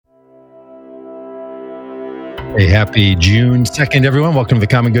Hey, happy June 2nd, everyone. Welcome to the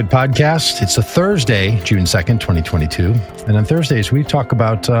Common Good Podcast. It's a Thursday, June 2nd, 2022. And on Thursdays, we talk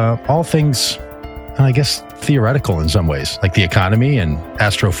about all things, I guess, theoretical in some ways, like the economy and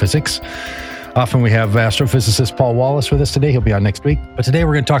astrophysics. Often we have astrophysicist Paul Wallace with us today. He'll be on next week. But today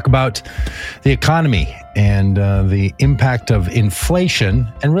we're going to talk about the economy and the impact of inflation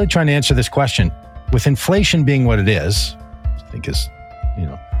and really trying to answer this question. With inflation being what it is, I think is,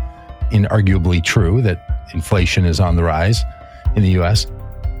 inarguably true that inflation is on the rise in the U.S.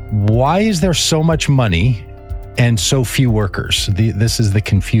 Why is there so much money and so few workers? This is the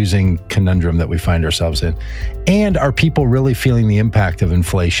confusing conundrum that we find ourselves in. And are people really feeling the impact of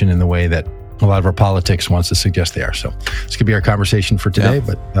inflation in the way that a lot of our politics wants to suggest they are? So this could be our conversation for today.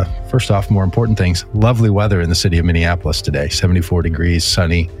 Yeah. But first off, more important things. Lovely weather in the city of Minneapolis today. 74 degrees,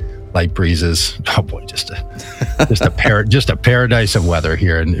 sunny, light breezes. Oh boy, just a paradise of weather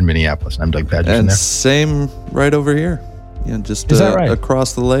here in Minneapolis. I'm Doug Padgett. And same right over here. Yeah, just right?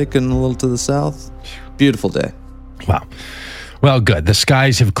 Across the lake and a little to the south. Beautiful day. Wow. Well, good. The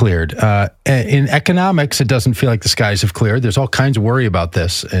skies have cleared. In economics, it doesn't feel like the skies have cleared. There's all kinds of worry about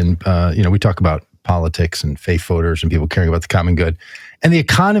this. And, we talk about politics and faith voters and people caring about the common good. And the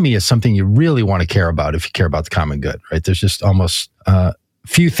economy is something you really want to care about if you care about the common good, right? There's just almost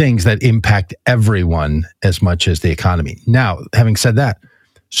few things that impact everyone as much as the economy. Now, having said that,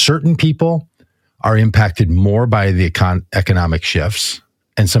 certain people are impacted more by the economic shifts,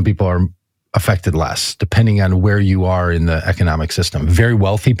 and some people are affected less, depending on where you are in the economic system. Very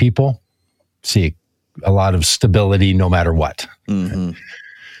wealthy people see a lot of stability no matter what. Mm-hmm. Right?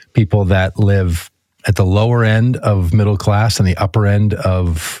 People that live at the lower end of middle class and the upper end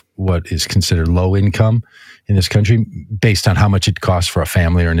of what is considered low income in this country, based on how much it costs for a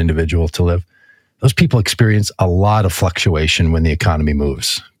family or an individual to live, those people experience a lot of fluctuation when the economy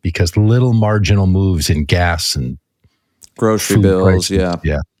moves, because little marginal moves in gas and grocery bills,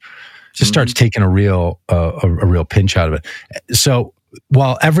 prices, just starts taking a real pinch out of it. So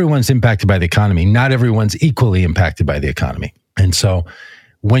while everyone's impacted by the economy, not everyone's equally impacted by the economy. And so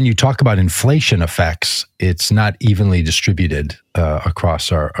when you talk about inflation effects, it's not evenly distributed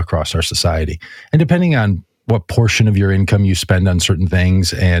across our society. And depending on what portion of your income you spend on certain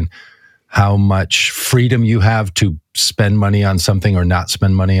things and how much freedom you have to spend money on something or not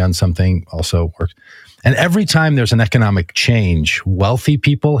spend money on something also works. And every time there's an economic change, wealthy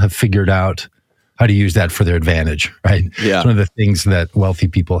people have figured out how to use that for their advantage, right? Yeah. It's one of the things that wealthy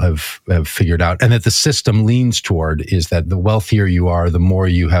people have figured out, and that the system leans toward, is that the wealthier you are, the more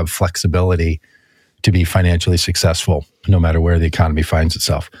you have flexibility to be financially successful, no matter where the economy finds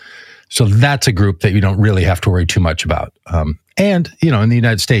itself. So that's a group that you don't really have to worry too much about. And in the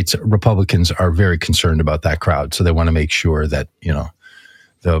United States, Republicans are very concerned about that crowd. So they want to make sure that,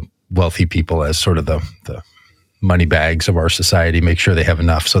 the wealthy people, as sort of the money bags of our society, make sure they have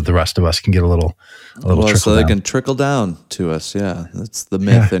enough so the rest of us can get a little trickle so they down. Can trickle down to us. Yeah, that's the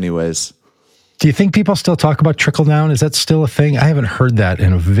myth anyways. Do you think people still talk about trickle down? Is that still a thing? I haven't heard that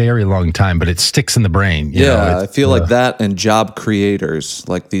in a very long time, but it sticks in the brain. I feel like that and job creators,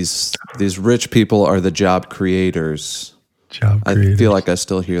 like these rich people are the job creators. I feel like I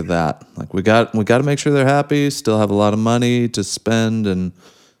still hear that. Like we got to make sure they're happy, still have a lot of money to spend and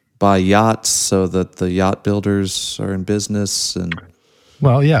buy yachts so that the yacht builders are in business. And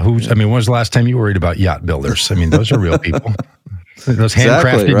well, yeah. When was the last time you worried about yacht builders? Those are real people. Those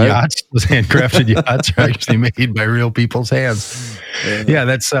handcrafted yachts, are actually made by real people's hands. Yeah,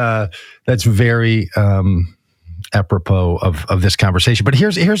 that's very apropos of this conversation. But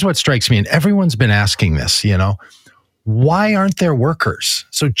here's what strikes me, and everyone's been asking this. Why aren't there workers?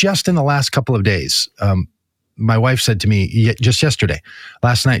 So just in the last couple of days, my wife said to me just yesterday,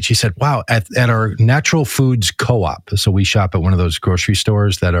 last night, she said, "Wow, at our natural foods co-op." So we shop at one of those grocery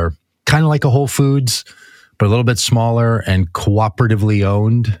stores that are kind of like a Whole Foods, but a little bit smaller and cooperatively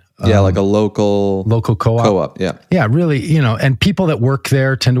owned. Like a local co-op. Yeah, really, and people that work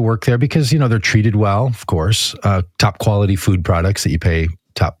there tend to work there because, they're treated well, of course, top quality food products that you pay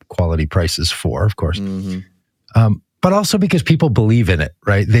top quality prices for, of course. Mm-hmm. But also because people believe in it,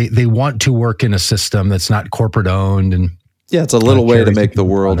 right? They want to work in a system that's not corporate owned. And it's a little way to make the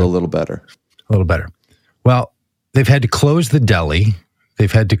world a little better. A little better. Well, they've had to close the deli.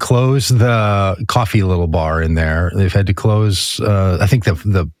 They've had to close the coffee little bar in there. They've had to close, I think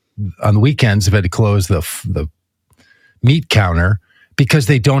on the weekends, they've had to close the meat counter because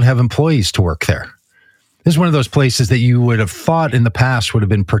they don't have employees to work there. This is one of those places that you would have thought in the past would have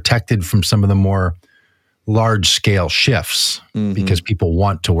been protected from some of the more large-scale shifts because people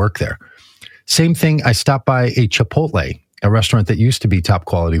want to work there. Same thing, I stopped by a Chipotle, a restaurant that used to be top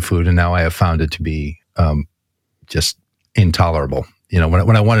quality food, and now I have found it to be just intolerable.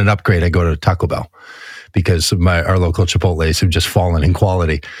 When I want an upgrade, I go to Taco Bell because our local Chipotles have just fallen in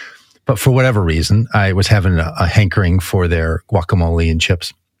quality. But for whatever reason, I was having a hankering for their guacamole and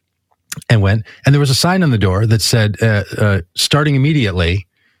chips and went. And there was a sign on the door that said, starting immediately,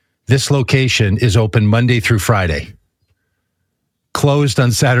 this location is open Monday through Friday, closed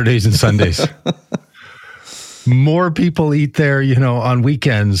on Saturdays and Sundays. More people eat there, on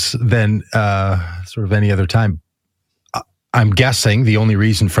weekends than sort of any other time. I'm guessing the only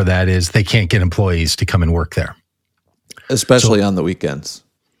reason for that is they can't get employees to come and work there. Especially on the weekends.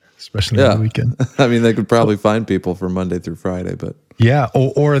 Especially on the weekend. I mean, they could probably find people for Monday through Friday, but... Yeah,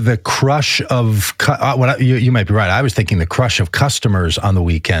 or the crush of... you might be right. I was thinking the crush of customers on the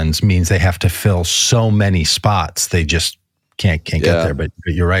weekends means they have to fill so many spots. They just can't get there. But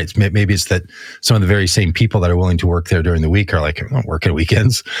you're right. Maybe it's that some of the very same people that are willing to work there during the week are like, I don't work at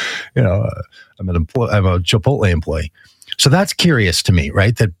weekends. I'm a Chipotle employee. So that's curious to me,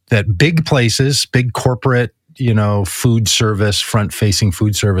 right? That big places, big corporate, food service, front-facing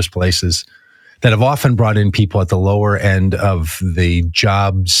food service places that have often brought in people at the lower end of the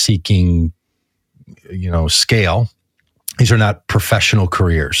job-seeking, scale. These are not professional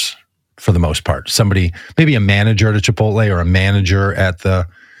careers for the most part. Somebody, maybe a manager at a Chipotle or a manager at the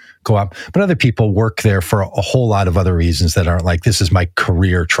co-op, but other people work there for a whole lot of other reasons that aren't like, this is my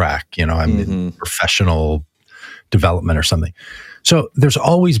career track. I'm in professional development or something. So there's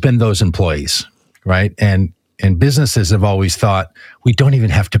always been those employees, right? And businesses have always thought, we don't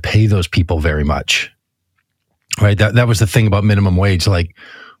even have to pay those people very much, right? That was the thing about minimum wage. Like,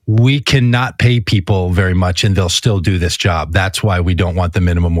 we cannot pay people very much and they'll still do this job. That's why we don't want the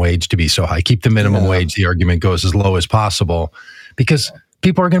minimum wage to be so high. Keep the minimum wage, the argument goes, as low as possible, because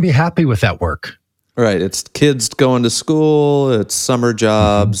people are going to be happy with that work. Right. It's kids going to school. It's summer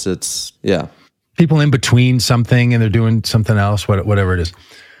jobs. It's, people in between something and they're doing something else, whatever it is.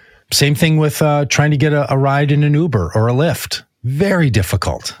 Same thing with trying to get a ride in an Uber or a Lyft. Very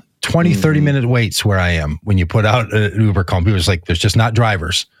difficult. 20, 30-minute waits where I am when you put out an Uber call. People are like, there's just not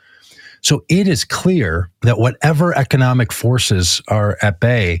drivers. So it is clear that whatever economic forces are at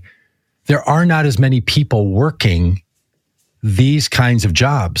bay, there are not as many people working these kinds of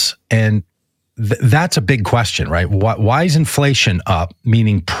jobs. And that's a big question, right? Why is inflation up,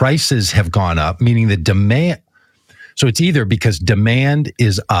 meaning prices have gone up, meaning the demand? So it's either because demand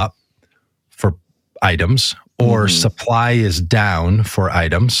is up for items or supply is down for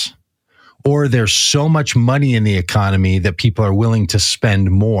items, or there's so much money in the economy that people are willing to spend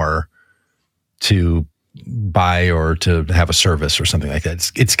more to buy or to have a service or something like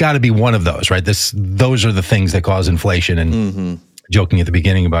that. It's got to be one of those, right? Those are the things that cause inflation. And joking at the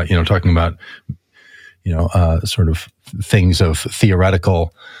beginning about, talking about, sort of things of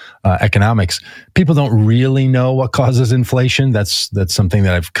theoretical economics. People don't really know what causes inflation. That's something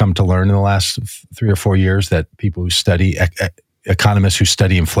that I've come to learn in the last 3 or 4 years, that people who study, economists who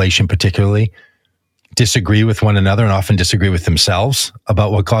study inflation particularly, disagree with one another and often disagree with themselves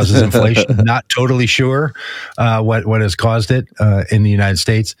about what causes inflation. Not totally sure what has caused it in the United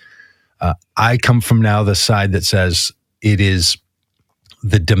States. I come from now the side that says it is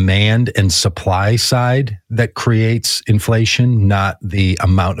the demand and supply side that creates inflation, not the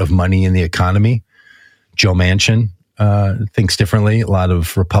amount of money in the economy. Joe Manchin thinks differently. A lot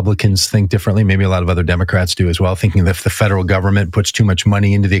of Republicans think differently. Maybe a lot of other Democrats do as well, thinking that if the federal government puts too much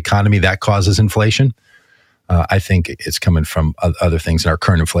money into the economy, that causes inflation. I think it's coming from other things. And our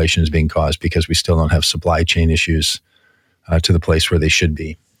current inflation is being caused because we still don't have supply chain issues to the place where they should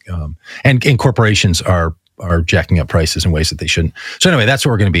be. And corporations are jacking up prices in ways that they shouldn't. So anyway, that's what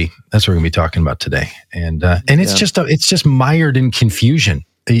we're going to be talking about today. And it's just mired in confusion,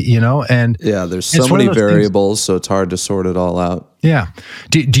 and there's so many variables, so it's hard to sort it all out. Yeah.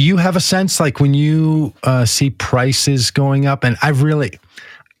 Do you have a sense, like, when you see prices going up? And I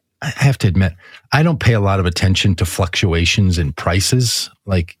have to admit, I don't pay a lot of attention to fluctuations in prices,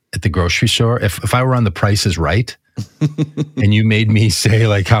 like at the grocery store. If I were on The Price is Right and you made me say,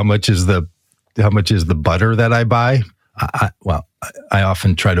 like, how much is the butter that I buy? I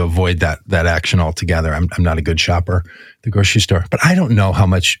often try to avoid that action altogether. I'm not a good shopper at the grocery store, but I don't know how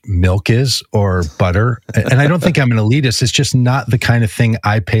much milk is or butter. And I don't think I'm an elitist. It's just not the kind of thing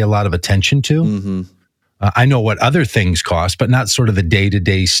I pay a lot of attention to. I know what other things cost, but not sort of the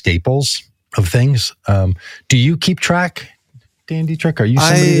day-to-day staples of things. Do you keep track, Dan Dietrich? Are you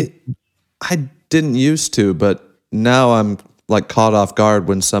somebody? I didn't used to, but now I'm like caught off guard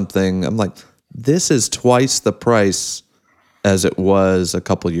when I'm like, this is twice the price as it was a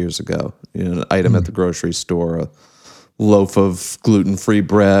couple years ago. An item at the grocery store, a loaf of gluten-free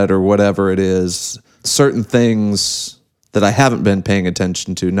bread or whatever it is. certain things that I haven't been paying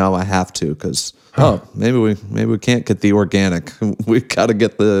attention to. Now I have to, because maybe we can't get the organic. We got to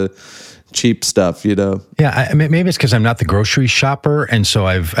get the cheap stuff, Yeah, maybe it's because I'm not the grocery shopper, and so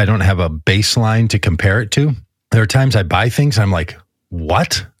I don't have a baseline to compare it to. There are times I buy things, I'm like,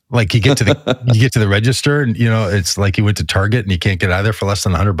 what? Like you get to the register, and it's like you went to Target and you can't get out of there for less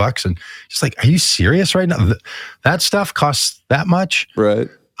than $100, and it's like, are you serious right now? That stuff costs that much, right?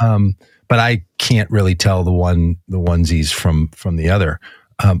 But I can't really tell the onesies from the other.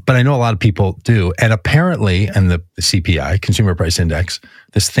 But I know a lot of people do. And apparently, and the CPI, Consumer Price Index,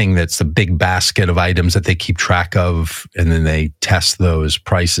 this thing that's the big basket of items that they keep track of, and then they test those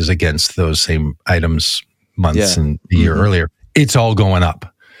prices against those same items months and a year earlier, it's all going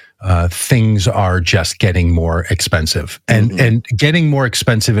up. Things are just getting more expensive, and getting more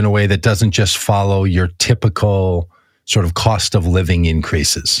expensive in a way that doesn't just follow your typical sort of cost of living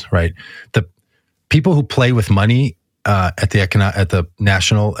increases, right? The people who play with money at the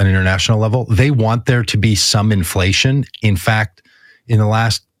national and international level, they want there to be some inflation. In fact, in the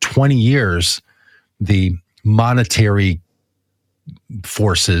last 20 years, the monetary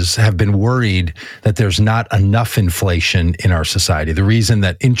forces have been worried that there's not enough inflation in our society. The reason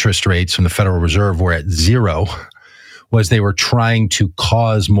that interest rates from the Federal Reserve were at 0 was they were trying to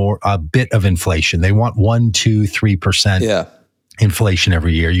cause a bit of inflation. They want 1%, 2%, 3% inflation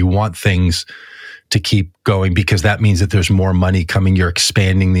every year. You want things to keep going because that means that there's more money coming. You're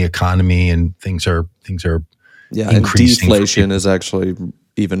expanding the economy, and things are increasing. And deflation is actually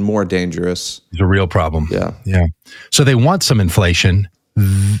even more dangerous. It's a real problem. Yeah. So they want some inflation.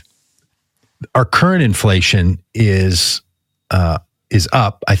 Our current inflation is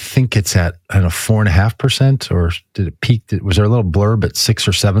up. I think it's at 4.5%, or did it peak? Was there a little blurb at 6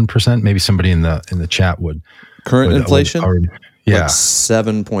 or 7%? Maybe somebody in the chat would. Current inflation? Yeah,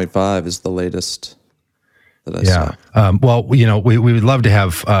 7.5 is the latest that I saw. Well, we would love to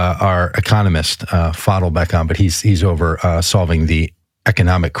have our economist Fadl back on, but he's over solving the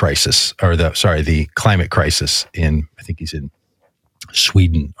economic crisis, or the climate crisis I think he's in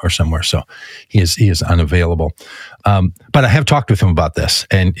Sweden or somewhere. So he is unavailable. But I have talked with him about this,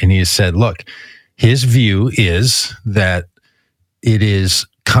 and he has said, look, his view is that it is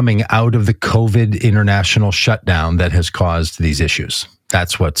coming out of the COVID international shutdown that has caused these issues.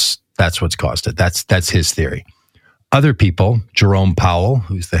 That's what's caused it. That's his theory. Other people, Jerome Powell,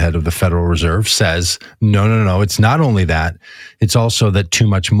 who's the head of the Federal Reserve, says, no, it's not only that. It's also that too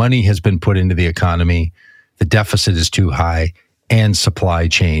much money has been put into the economy, the deficit is too high, and supply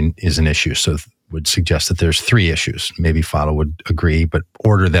chain is an issue. So would suggest that there's 3 issues. Maybe Fadl would agree, but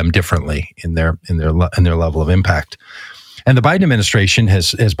order them differently in their level of impact. And the Biden administration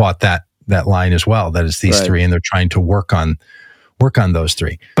has bought that line as well. That is these 3, and they're trying to work on those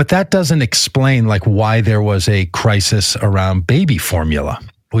 3. But that doesn't explain why there was a crisis around baby formula,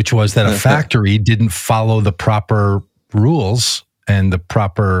 which was that a factory didn't follow the proper rules and the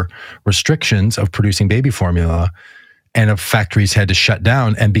proper restrictions of producing baby formula, and factories had to shut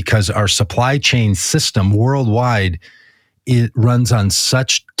down. And because our supply chain system worldwide, it runs on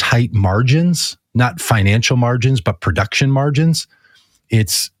such tight margins, not financial margins, but production margins.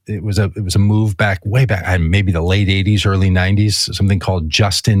 It was a move way back, maybe the late 80s, early 90s, something called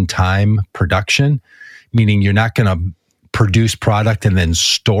just-in-time production, meaning you're not going to produce product and then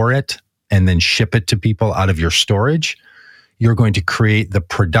store it and then ship it to people out of your storage. You're going to create the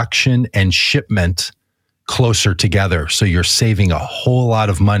production and shipment closer together, so you're saving a whole lot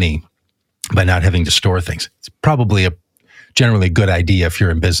of money by not having to store things. It's probably generally a good idea if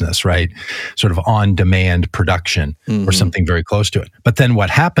you're in business, right? Sort of on-demand production or something very close to it. But then what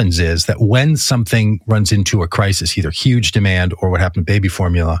happens is that when something runs into a crisis, either huge demand or what happened to baby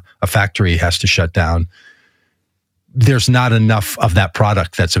formula, a factory has to shut down, there's not enough of that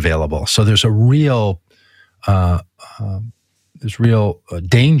product that's available. So there's a real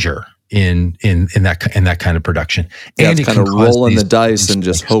danger in that kind of production. And it's kind of rolling the dice and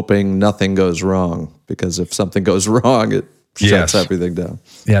just hoping nothing goes wrong, because if something goes wrong, it shuts everything down.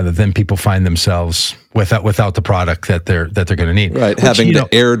 Yeah, then people find themselves without the product that they're going to need. Right, having to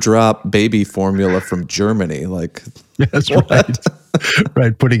airdrop baby formula from Germany, that's right.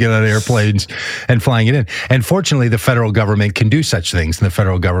 Right, putting it on airplanes and flying it in. And fortunately, the federal government can do such things, and the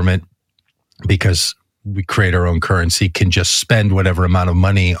federal government, because we create our own currency, can just spend whatever amount of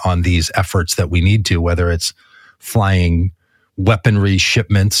money on these efforts that we need to, whether it's flying weaponry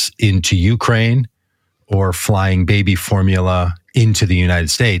shipments into Ukraine or flying baby formula into the United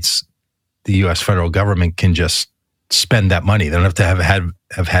States. The U.S. federal government can just spend that money. They don't have to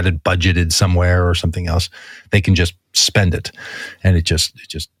have had it budgeted somewhere or something else. They can just spend it, and it just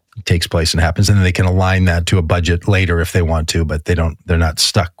takes place and happens, and then they can align that to a budget later if they want to, but they're not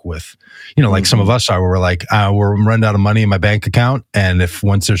stuck with, like some of us are, where we're like, we're running out of money in my bank account, and if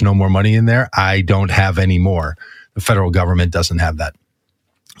once there's no more money in there, I don't have any more. The federal government doesn't have that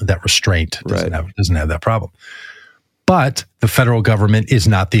restraint, doesn't have that problem. But the federal government is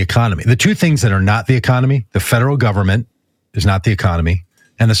not the economy. The two things that are not the economy, the federal government is not the economy,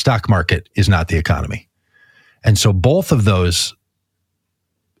 and the stock market is not the economy. And so both of those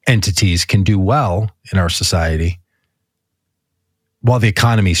entities can do well in our society while the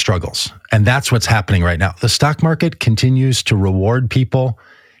economy struggles. And that's what's happening right now. The stock market continues to reward people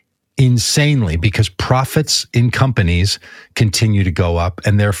insanely because profits in companies continue to go up,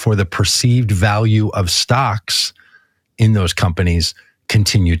 and therefore the perceived value of stocks in those companies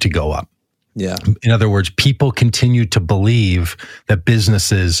continue to go up. Yeah. In other words, people continue to believe that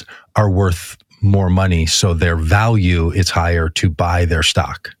businesses are worth more money, so their value is higher to buy their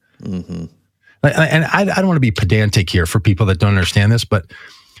stock. Mm-hmm. And I don't want to be pedantic here for people that don't understand this, but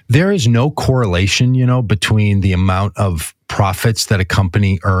there is no correlation, between the amount of profits that a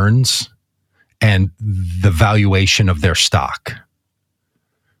company earns and the valuation of their stock,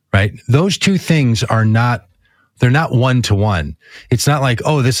 right? Those two things they're not one-to-one. It's not like,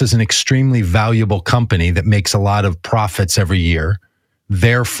 this is an extremely valuable company that makes a lot of profits every year,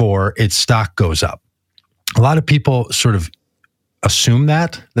 therefore its stock goes up. A lot of people sort of assume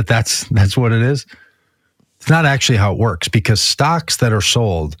that's what it is. It's not actually how it works, because stocks that are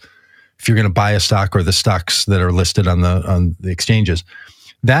sold, if you're going to buy a stock, or the stocks that are listed on the exchanges,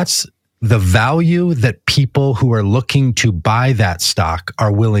 that's the value that people who are looking to buy that stock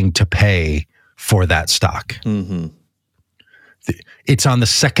are willing to pay for that stock. Mm-hmm. It's on the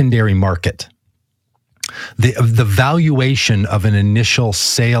secondary market. The valuation of an initial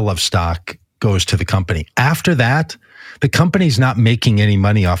sale of stock goes to the company. After that, the company's not making any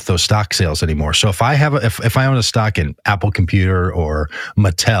money off those stock sales anymore. So if I own a stock in Apple Computer or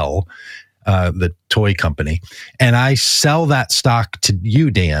Mattel, the toy company, and I sell that stock to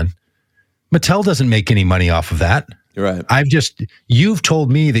you, Dan, Mattel doesn't make any money off of that. Right. You've told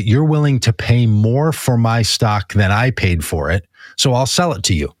me that you're willing to pay more for my stock than I paid for it, so I'll sell it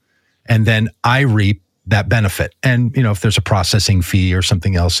to you. And then I reap that benefit. And, if there's a processing fee or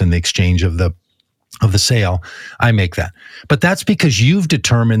something else in the exchange of the sale, I make that. But that's because you've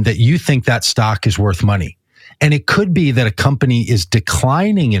determined that you think that stock is worth money. And it could be that a company is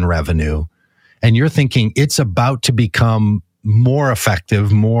declining in revenue, and you're thinking it's about to become more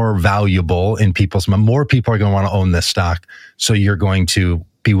effective, more valuable in people's mind. More people are going to want to own this stock, so you're going to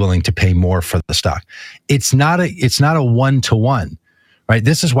be willing to pay more for the stock. It's not a one-to-one, right?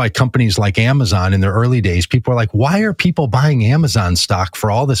 This is why companies like Amazon in their early days, people are like, why are people buying Amazon stock for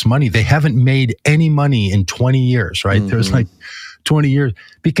all this money? They haven't made any money in 20 years, right? Mm-hmm. There's like 20 years,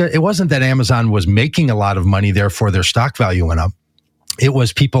 because it wasn't that Amazon was making a lot of money, therefore their stock value went up. It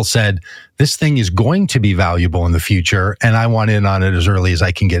was people said, this thing is going to be valuable in the future, and I want in on it as early as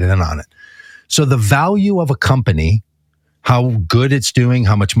I can get in on it. So the value of a company, how good it's doing,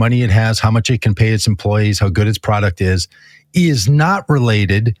 how much money it has, how much it can pay its employees, how good its product is not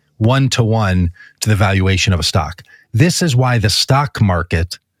related one-to-one to the valuation of a stock. This is why the stock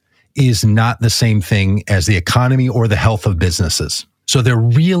market is not the same thing as the economy or the health of businesses. So they're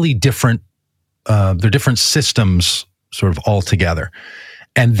really different. They're different systems sort of all together.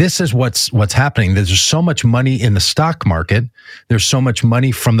 And this is what's happening. There's so much money in the stock market. There's so much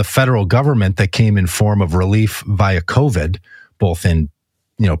money from the federal government that came in form of relief via COVID, both in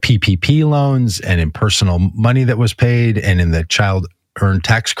PPP loans and in personal money that was paid and in the child earned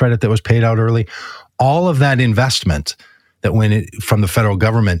tax credit that was paid out early. All of that investment that went from the federal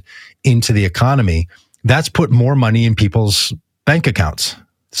government into the economy, that's put more money in people's bank accounts.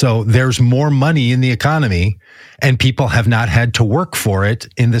 So there's more money in the economy, and people have not had to work for it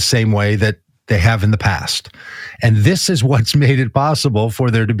in the same way that they have in the past. And this is what's made it possible for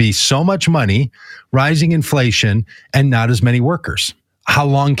there to be so much money, rising inflation, and not as many workers. How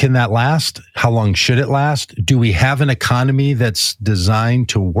long can that last? How long should it last? Do we have an economy that's designed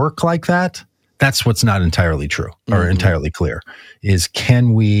to work like that? That's what's not entirely true or entirely clear, is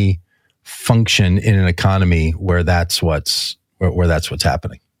can we function in an economy where that's what's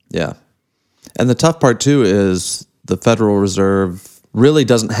happening? Yeah. And the tough part too is the Federal Reserve really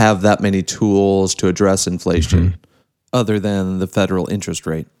doesn't have that many tools to address inflation other than the federal interest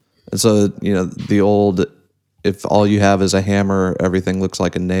rate. And so, the old, if all you have is a hammer, everything looks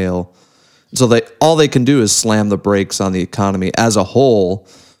like a nail. So all they can do is slam the brakes on the economy as a whole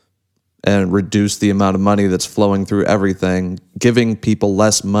and reduce the amount of money that's flowing through everything, giving people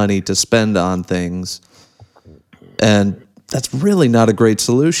less money to spend on things. And that's really not a great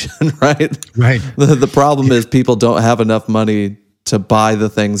solution, right? Right. The problem is people don't have enough money to buy the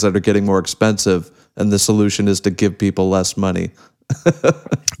things that are getting more expensive, and the solution is to give people less money.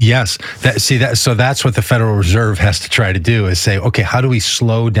 Yes. So that's what the Federal Reserve has to try to do, is say, okay, how do we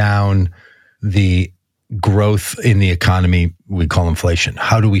slow down the growth in the economy we call inflation?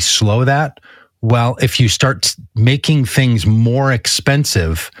 How do we slow that? Well, if you start making things more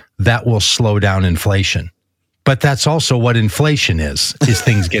expensive, that will slow down inflation. But that's also what inflation is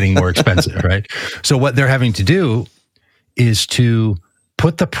things getting more expensive, right? So what they're having to do is to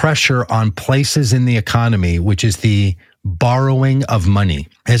put the pressure on places in the economy, which is the borrowing of money.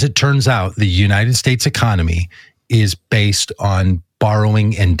 As it turns out, the United States economy is based on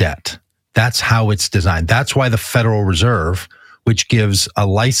borrowing and debt. That's how it's designed. That's why the Federal Reserve, which gives a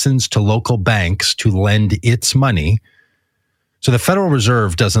license to local banks to lend its money. So the Federal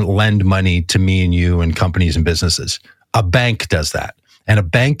Reserve doesn't lend money to me and you and companies and businesses. A bank does that. And a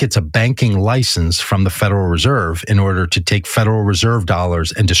bank gets a banking license from the Federal Reserve in order to take Federal Reserve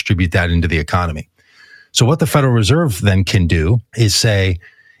dollars and distribute that into the economy. So what the Federal Reserve then can do is say,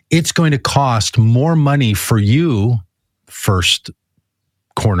 it's going to cost more money for you, First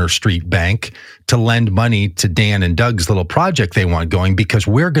Corner Street Bank, to lend money to Dan and Doug's little project they want going, because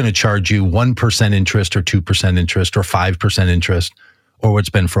we're going to charge you 1% interest or 2% interest or 5% interest, or what's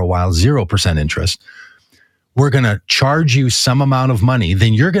been for a while, 0% interest. We're going to charge you some amount of money.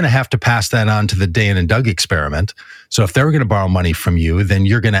 Then you're going to have to pass that on to the Dan and Doug experiment. So if they're going to borrow money from you, then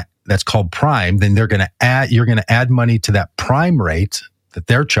that's called prime. Then you're going to add money to that prime rate that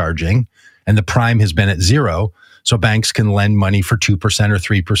they're charging. And the prime has been at 0. So banks can lend money for 2% or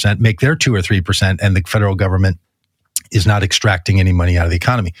 3%, make their 2 or 3%, and the federal government is not extracting any money out of the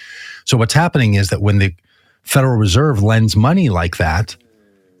economy. So what's happening is that when the Federal Reserve lends money like that,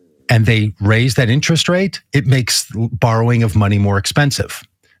 and they raise that interest rate, it makes borrowing of money more expensive.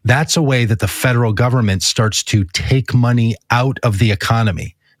 That's a way that the federal government starts to take money out of the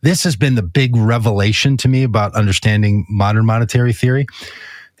economy. This has been the big revelation to me about understanding modern monetary theory,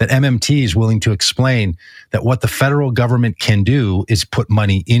 that MMT is willing to explain that what the federal government can do is put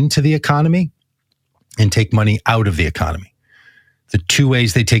money into the economy and take money out of the economy. The two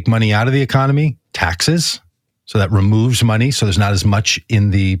ways they take money out of the economy: taxes, so that removes money, so there's not as much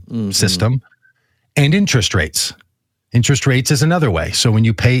in the system, and interest rates. Interest rates is another way. So when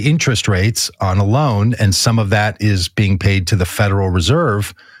you pay interest rates on a loan and some of that is being paid to the Federal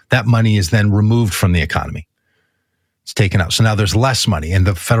Reserve, that money is then removed from the economy. It's taken out. So now there's less money. And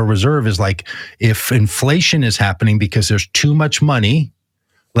the Federal Reserve is like, if inflation is happening because there's too much money,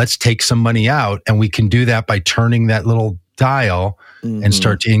 let's take some money out. And we can do that by turning that little dial and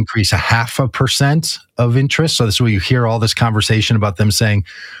start to increase 0.5% of interest. So this is where you hear all this conversation about them saying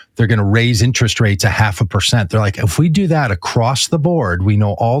they're going to raise interest rates 0.5%. They're like, if we do that across the board, we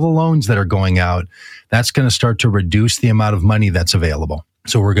know all the loans that are going out, that's going to start to reduce the amount of money that's available.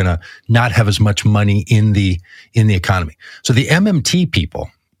 So we're going to not have as much money in the economy. So the MMT people,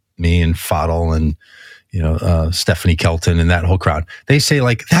 me and Fadl and Stephanie Kelton and that whole crowd, they say,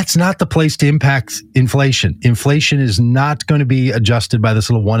 like, that's not the place to impact inflation. Inflation is not going to be adjusted by this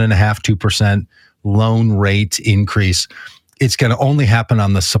little 1.5-2% loan rate increase. It's going to only happen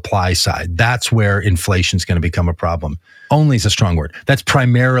on the supply side. That's where inflation is going to become a problem. Only is a strong word. That's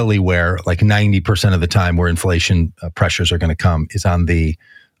primarily where, like, 90% of the time where inflation pressures are going to come is on the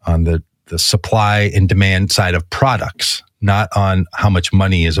supply and demand side of products, not on how much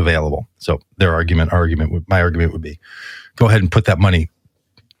money is available. So my argument would be, go ahead and put that money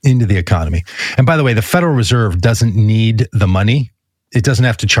into the economy. And by the way, the Federal Reserve doesn't need the money. It doesn't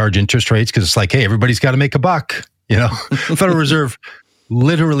have to charge interest rates because it's like, hey, everybody's got to make a buck. Federal Reserve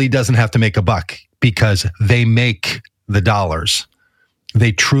literally doesn't have to make a buck because they make the dollars.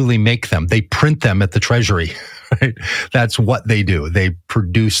 They truly make them. They print them at the Treasury, right? That's what they do. They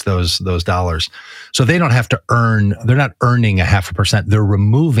produce those dollars. So they don't have to they're not earning 0.5%. They're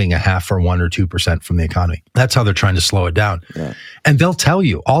removing 0.5 or 1 or 2% from the economy. That's how they're trying to slow it down. Yeah. And they'll tell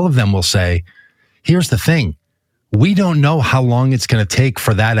you, all of them will say, here's the thing. We don't know how long it's going to take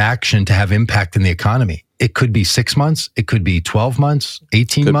for that action to have impact in the economy. It could be 6 months. It could be 12 months,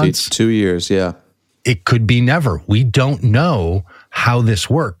 18 months. Could be 2 years, yeah. It could be never. We don't know how this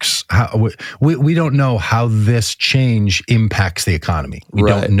works. We don't know how this change impacts the economy. We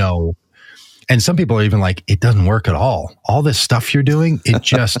don't know. And some people are even like, it doesn't work at all. All this stuff you're doing, it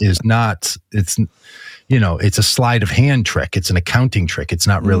just is not, it's a sleight of hand trick. It's an accounting trick. It's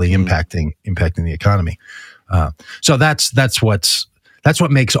not really impacting the economy. So that's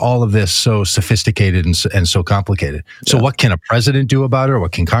what makes all of this so sophisticated and so complicated. So what can a president do about it? Or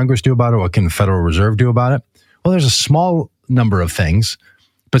what can Congress do about it? Or what can the Federal Reserve do about it? Well, there's a small number of things,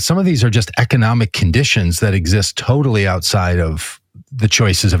 but some of these are just economic conditions that exist totally outside of the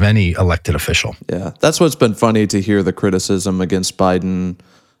choices of any elected official. Yeah, that's what's been funny to hear the criticism against Biden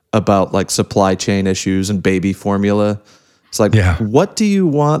about like supply chain issues and baby formula. It's like, what do you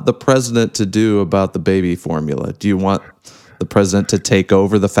want the president to do about the baby formula? Do you want the president to take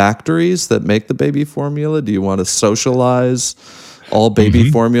over the factories that make the baby formula? Do you want to socialize all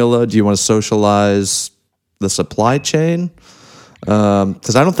baby formula? Do you want to socialize the supply chain?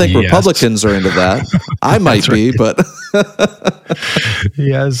 Because I don't think Republicans are into that. I might be, but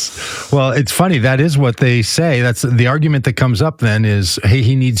yes. Well, it's funny. That is what they say. That's the argument that comes up then is, hey,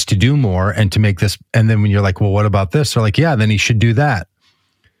 he needs to do more and to make this. And then when you're like, well, what about this? They're like, yeah, then he should do that.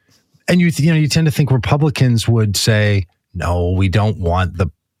 And you tend to think Republicans would say, no, we don't want the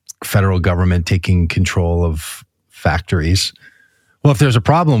federal government taking control of factories. Well, if there's a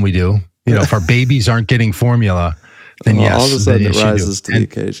problem, we do. If our babies aren't getting formula, then yes, all of a sudden it rises to the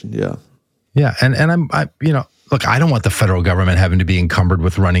occasion. Yeah. Yeah. And look, I don't want the federal government having to be encumbered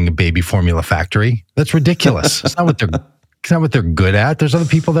with running a baby formula factory. That's ridiculous. It's not what they're good at. There's other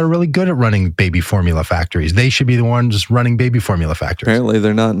people that are really good at running baby formula factories. They should be the ones running baby formula factories. Apparently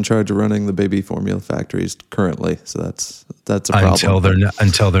they're not in charge of running the baby formula factories currently. So that's a problem.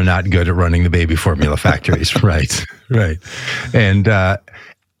 Until they're not good at running the baby formula factories. Right. Right. And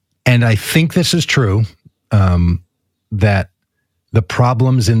I think this is true. That the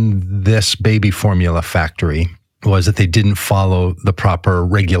problems in this baby formula factory was that they didn't follow the proper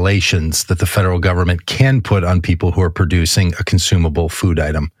regulations that the federal government can put on people who are producing a consumable food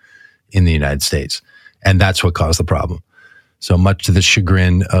item in the United States. And that's what caused the problem. So much to the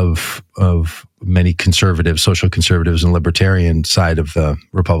chagrin of many conservatives, social conservatives and libertarian side of the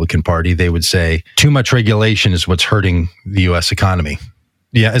Republican Party, they would say too much regulation is what's hurting the U.S. economy.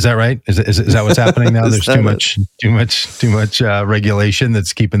 Yeah, is that right? Is that what's happening now? There's too much regulation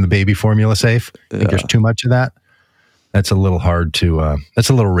that's keeping the baby formula safe. I think there's too much of that. That's a little hard to. That's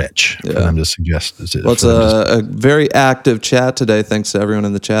a little rich for them to suggest. Well, it's a very active chat today. Thanks to everyone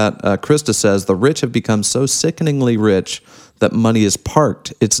in the chat. Krista says the rich have become so sickeningly rich that money is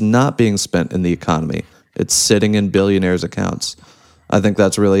parked. It's not being spent in the economy. It's sitting in billionaires' accounts. I think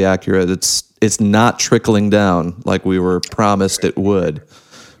that's really accurate. It's not trickling down like we were promised it would.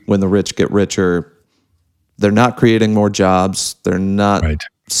 When the rich get richer, they're not creating more jobs. They're not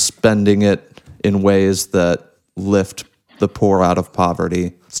spending it in ways that lift the poor out of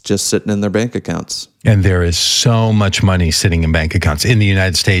poverty. It's just sitting in their bank accounts. And there is so much money sitting in bank accounts in the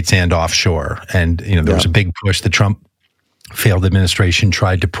United States and offshore. And there was a big push. The Trump failed administration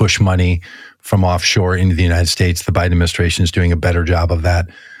tried to push money from offshore into the United States. The Biden administration is doing a better job of that,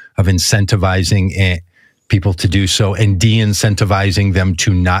 of incentivizing people to do so and de-incentivizing them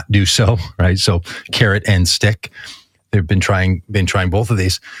to not do so, right? So carrot and stick. They've been trying both of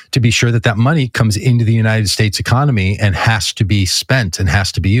these to be sure that money comes into the United States economy and has to be spent and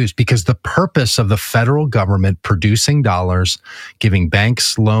has to be used, because the purpose of the federal government producing dollars, giving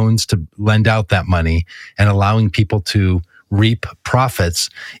banks loans to lend out that money and allowing people to reap profits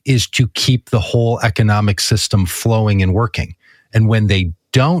is to keep the whole economic system flowing and working. And when they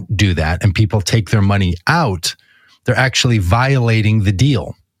don't do that and people take their money out, they're actually violating the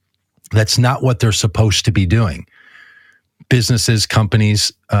deal. That's not what they're supposed to be doing. Businesses,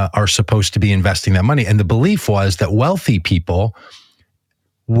 companies are supposed to be investing that money. And the belief was that wealthy people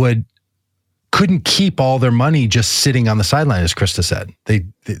couldn't keep all their money just sitting on the sideline, as Krista said.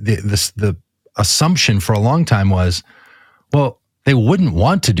 The assumption for a long time was, well, they wouldn't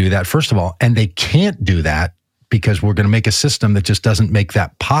want to do that, first of all, and they can't do that because we're going to make a system that just doesn't make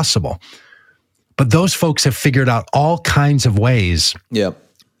that possible. But those folks have figured out all kinds of ways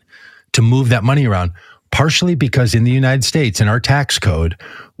to move that money around, partially because in the United States, in our tax code,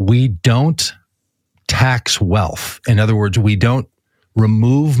 we don't tax wealth. In other words, we don't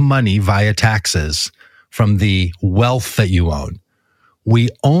remove money via taxes from the wealth that you own. We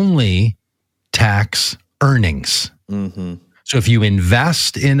only tax earnings. Mm-hmm. So if you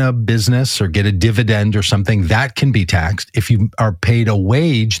invest in a business or get a dividend or something, that can be taxed. If you are paid a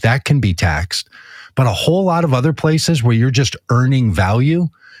wage, that can be taxed. But a whole lot of other places where you're just earning value,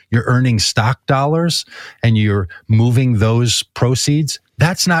 you're earning stock dollars and you're moving those proceeds,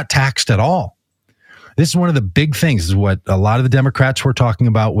 that's not taxed at all. This is one of the big things, is what a lot of the Democrats were talking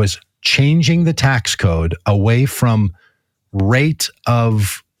about, was changing the tax code away from rate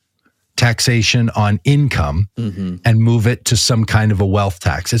of taxation on income and move it to some kind of a wealth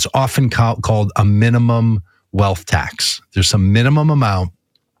tax. It's often called a minimum wealth tax. There's some minimum amount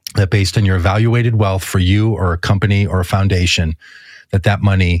that, based on your evaluated wealth for you or a company or a foundation, that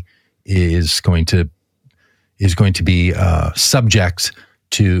money is going to is going to be subjected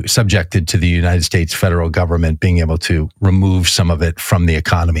to the United States federal government being able to remove some of it from the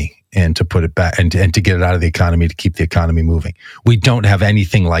economy and to put it back and to get it out of the economy to keep the economy moving. We don't have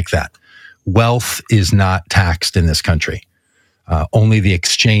anything like that. Wealth is not taxed in this country. Only the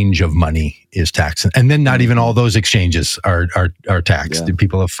exchange of money is taxed. And then not even all those exchanges are taxed. Yeah.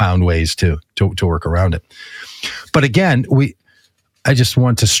 People have found ways to work around it. But again, I just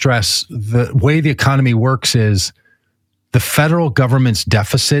want to stress the way the economy works is the federal government's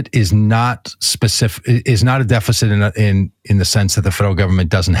deficit is not a deficit in the sense that the federal government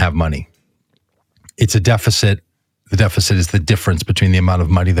doesn't have money. It's a deficit. The deficit is the difference between the amount of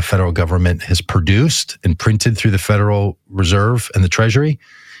money the federal government has produced and printed through the Federal Reserve and the Treasury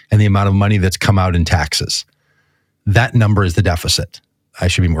and the amount of money that's come out in taxes. That number is the deficit. I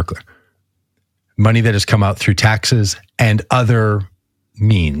should be more clear. Money that has come out through taxes and other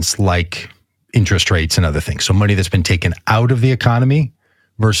means like interest rates and other things. So money that's been taken out of the economy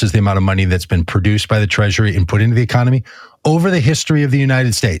versus the amount of money that's been produced by the Treasury and put into the economy. Over the history of the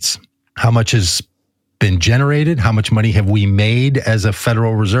United States, how much has been generated, how much money have we made as a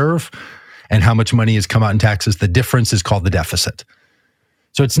Federal Reserve, and how much money has come out in taxes. The difference is called the deficit.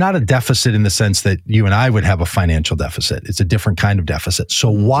 So it's not a deficit in the sense that you and I would have a financial deficit. It's a different kind of deficit. So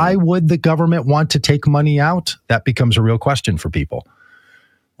why would the government want to take money out? That becomes a real question for people.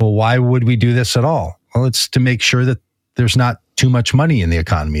 Well, why would we do this at all? Well, it's to make sure that there's not too much money in the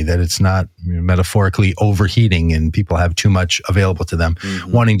economy, that it's not metaphorically overheating and people have too much available to them,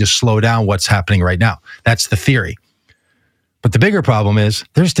 wanting to slow down what's happening right now. That's the theory. But the bigger problem is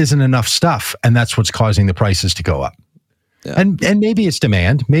there just isn't enough stuff, and that's what's causing the prices to go up. Yeah. And maybe it's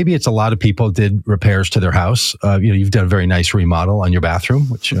demand. Maybe it's a lot of people did repairs to their house. You've done a very nice remodel on your bathroom,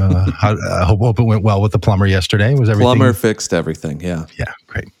 which I hope it went well with the plumber yesterday. Was everything? Plumber fixed everything. Yeah. Yeah.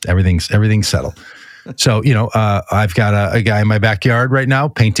 Great. Everything's settled. So, I've got a guy in my backyard right now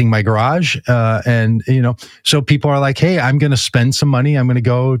painting my garage. So people are like, hey, I'm going to spend some money. I'm going to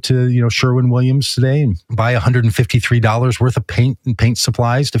go to, Sherwin-Williams today and buy $153 worth of paint and paint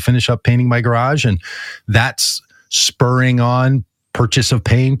supplies to finish up painting my garage. And that's spurring on purchase of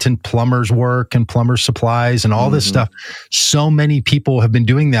paint and plumber's work and plumber's supplies and all this stuff. So many people have been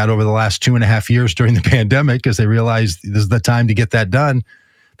doing that over the last 2.5 years during the pandemic because they realized this is the time to get that done.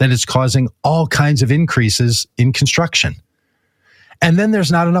 That it's causing all kinds of increases in construction. And then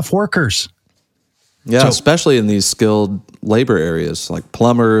there's not enough workers. Yeah, especially in these skilled labor areas like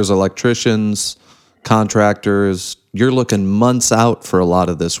plumbers, electricians, contractors. You're looking months out for a lot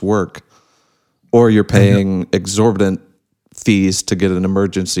of this work. Or you're paying exorbitant fees to get an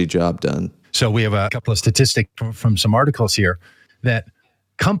emergency job done. So we have a couple of statistics from some articles here that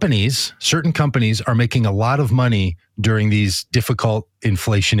certain companies are making a lot of money during these difficult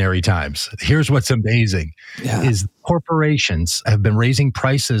inflationary times. Here's what's amazing is corporations have been raising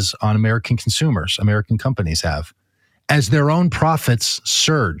prices on American consumers, American companies have, as their own profits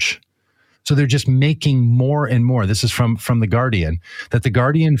surge. So they're just making more and more. This is from The Guardian, that The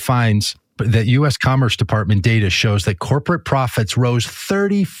Guardian finds that U.S. Commerce Department data shows that corporate profits rose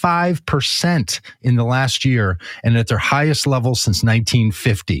 35% in the last year and at their highest level since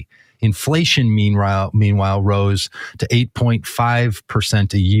 1950. Inflation, meanwhile, rose to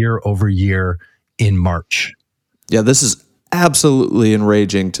 8.5% a year over year in March. Yeah, this is absolutely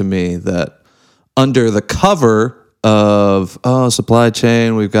enraging to me that under the cover of, supply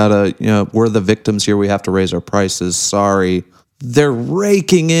chain, we've got to, we're the victims here, we have to raise our prices, sorry. They're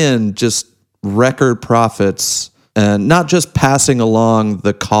raking in just record profits and not just passing along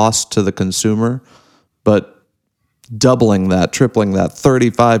the cost to the consumer, but doubling that, tripling that,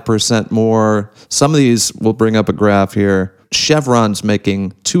 35% more. Some of these, we'll bring up a graph here. Chevron's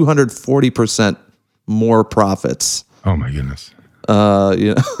making 240% more profits. Oh my goodness.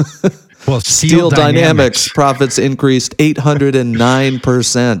 Well, Steel Dynamics profits increased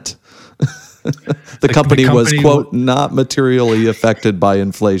 809%. The company was, quote, not materially affected by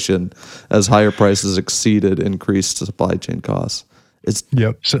inflation as higher prices exceeded increased supply chain costs.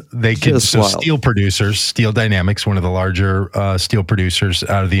 Steel producers, Steel Dynamics, one of the larger steel producers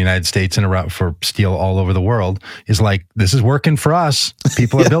out of the United States and around for steel all over the world, is like, this is working for us.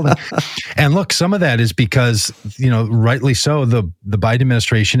 People are building. And look, some of that is because, rightly so, the Biden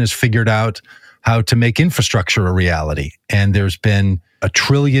administration has figured out how to make infrastructure a reality. And there's been $1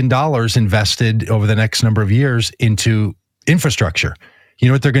 trillion invested over the next number of years into infrastructure. You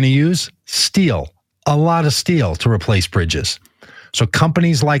know what they're going to use? Steel. A lot of steel to replace bridges. So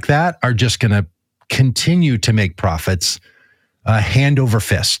companies like that are just going to continue to make profits hand over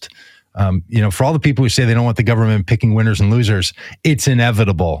fist. For all the people who say they don't want the government picking winners and losers, it's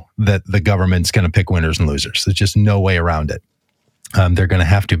inevitable that the government's going to pick winners and losers. There's just no way around it. They're going to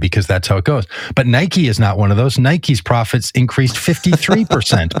have to, because that's how it goes. But Nike is not one of those. Nike's profits increased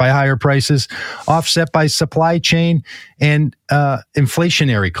 53% by higher prices, offset by supply chain and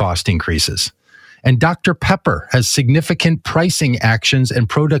inflationary cost increases. And Dr. Pepper has significant pricing actions and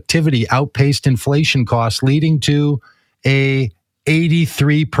productivity outpaced inflation costs, leading to a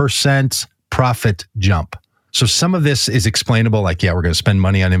 83% profit jump. So some of this is explainable, like, we're going to spend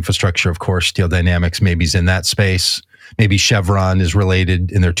money on infrastructure. Of course, Steel Dynamics maybe is in that space. Maybe Chevron is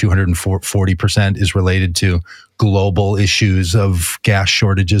related, and their 240% is related to global issues of gas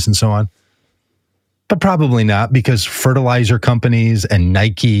shortages and so on. But probably not, because fertilizer companies and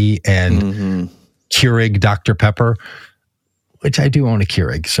Nike and Keurig Dr. Pepper, which I do own a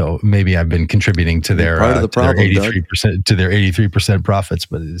Keurig, so maybe I've been contributing to their part of the problem, their 83% profits.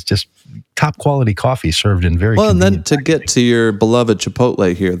 But it's just top quality coffee served in very well. And then to get to your beloved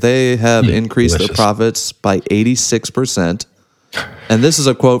Chipotle here, they have increased delicious. their profits by 86%. And this is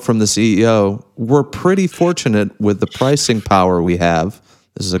a quote from the CEO: "We're pretty fortunate with the pricing power we have."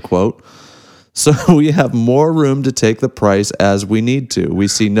 This is a quote. "So we have more room to take the price as we need to. We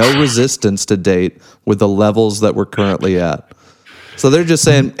see no resistance to date with the levels that we're currently at." So they're just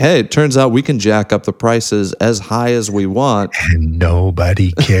saying, hey, it turns out we can jack up the prices as high as we want. And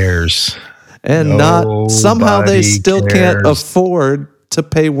nobody cares. And somehow they still can't afford to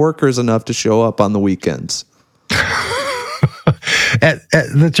pay workers enough to show up on the weekends. At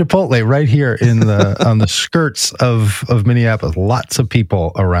the Chipotle right here on the skirts of Minneapolis, lots of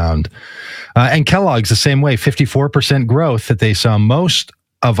people around. And Kellogg's the same way, 54% growth that they saw. Most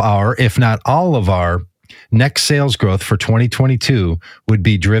of our, if not all of our, next sales growth for 2022 would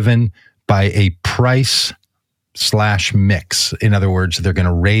be driven by a price/mix. In other words, they're going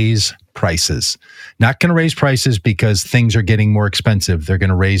to raise prices. Not going to raise prices because things are getting more expensive. They're going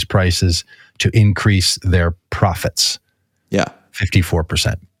to raise prices to increase their profits. Yeah.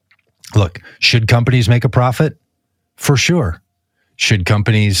 54%. Look, should companies make a profit? For sure. Should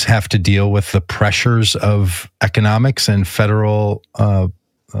companies have to deal with the pressures of economics and federal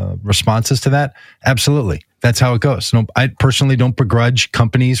responses to that? Absolutely. That's how it goes. No, I personally don't begrudge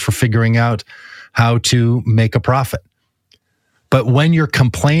companies for figuring out how to make a profit. But when you're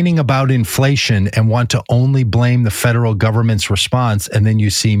complaining about inflation and want to only blame the federal government's response, and then you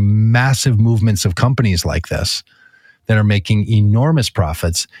see massive movements of companies like this that are making enormous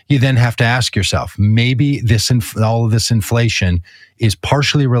profits, you then have to ask yourself, maybe all of this inflation is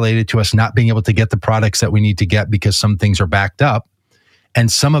partially related to us not being able to get the products that we need to get because some things are backed up. And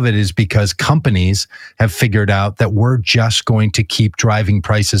some of it is because companies have figured out that we're just going to keep driving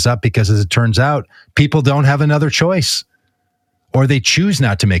prices up because, as it turns out, people don't have another choice, or they choose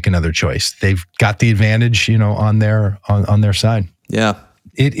not to make another choice. They've got the advantage, on their side. Yeah.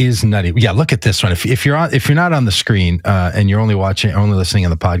 It is nutty. Yeah, look at this one. If you're not on the screen and you're only listening on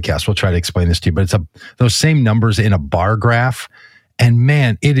the podcast, we'll try to explain this to you. But it's those same numbers in a bar graph, and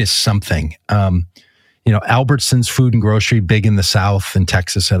man, it is something. Albertsons Food and Grocery, big in the South in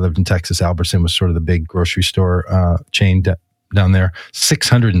Texas. I lived in Texas. Albertson was sort of the big grocery store chain down there.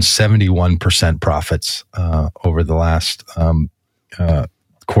 671% profits over the last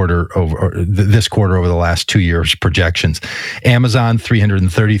this quarter over the last 2 years projections. Amazon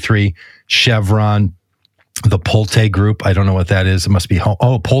 333, Chevron, the Pulte Group. I don't know what that is. It must be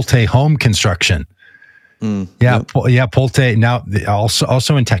Pulte Home Construction. Pulte. Now,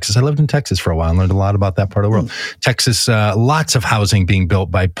 also in Texas. I lived in Texas for a while and learned a lot about that part of the world. Texas, lots of housing being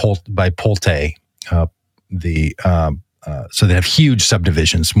built by Pulte. So they have huge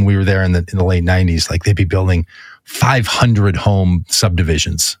subdivisions. When we were there in the late 90s, like they'd be building 500 home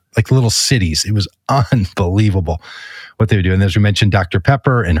subdivisions, like little cities. It was unbelievable what they were doing. As we mentioned, Dr.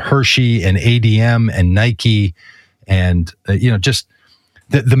 Pepper and Hershey and ADM and Nike, and just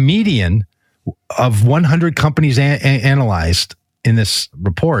the median of 100 companies analyzed in this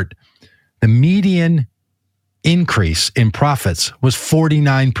report, the median increase in profits was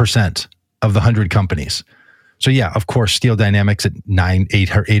 49% of the 100 companies. So yeah, of course, Steel Dynamics at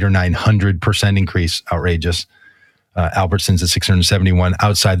 800 or 900% increase, outrageous. Albertsons at 671,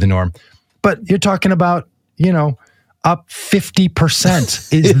 outside the norm. But you're talking about, up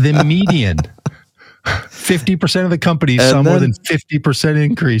 50% is the median. 50% of the companies saw more than 50%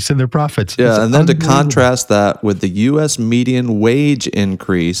 increase in their profits. Yeah, and then to contrast that with the U.S. median wage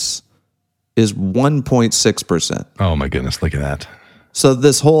increase is 1.6%. Oh my goodness, look at that. So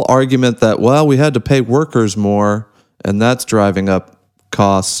this whole argument that, we had to pay workers more and that's driving up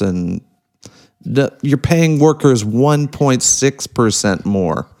costs, and you're paying workers 1.6%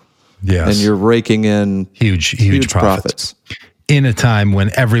 more. Yes. And you're raking in huge profits in a time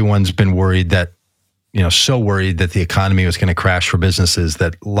when everyone's been worried that, so worried that the economy was going to crash for businesses,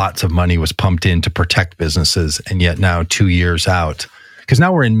 that lots of money was pumped in to protect businesses. And yet now 2 years out, because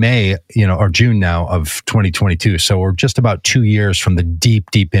now we're in May, or June now of 2022. So we're just about 2 years from the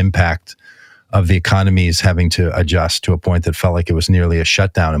deep impact of the economies having to adjust to a point that felt like it was nearly a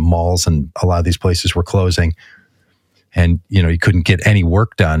shutdown, and malls and a lot of these places were closing, and you couldn't get any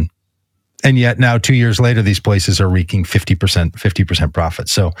work done. And yet now 2 years later, these places are reaping 50% profit.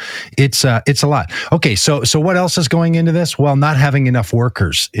 So it's a lot. Okay, so what else is going into this? Well, not having enough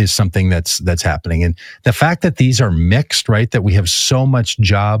workers is something that's happening, and the fact that these are mixed, right? That we have so many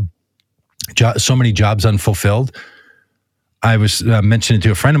jobs unfulfilled. I was mentioning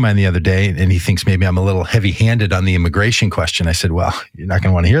to a friend of mine the other day, and he thinks maybe I'm a little heavy-handed on the immigration question. I said, well, you're not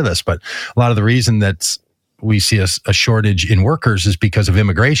going to want to hear this, but a lot of the reason that we see a shortage in workers is because of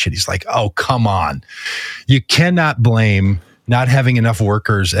immigration. He's like, oh, come on. You cannot blame not having enough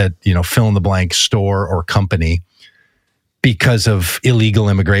workers at, fill in the blank store or company because of illegal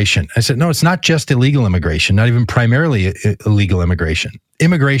immigration. I said, no, it's not just illegal immigration, not even primarily illegal immigration.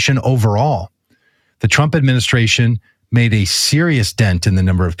 Immigration overall. The Trump administration made a serious dent in the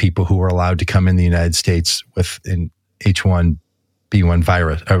number of people who were allowed to come in the United States with an H1B1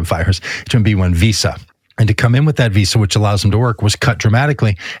 virus, H1B1 visa. And to come in with that visa, which allows them to work, was cut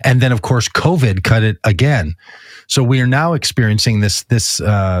dramatically. And then, of course, COVID cut it again. So we are now experiencing this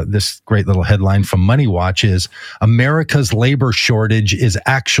great little headline from Money Watch is America's labor shortage is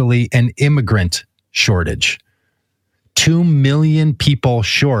actually an immigrant shortage. 2 million people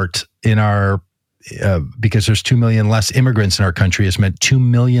short in our because there's 2 million less immigrants in our country has meant 2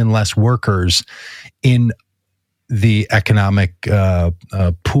 million less workers in the economic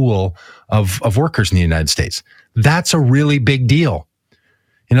pool of workers in the United States. That's a really big deal.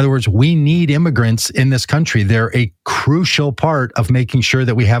 In other words, we need immigrants in this country. They're a crucial part of making sure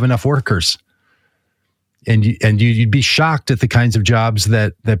that we have enough workers. And you'd be shocked at the kinds of jobs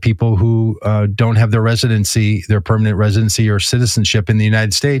that people who don't have their permanent residency or citizenship in the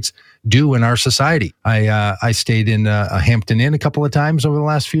United States do in our society. I stayed in a Hampton Inn a couple of times over the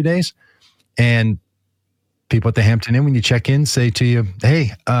last few days, and people at the Hampton Inn, when you check in, say to you,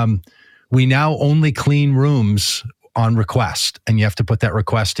 hey, we now only clean rooms on request, and you have to put that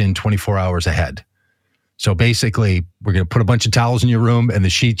request in 24 hours ahead. So basically, we're going to put a bunch of towels in your room, and the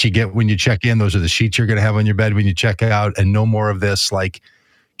sheets you get when you check in, those are the sheets you're going to have on your bed when you check out, and no more of this like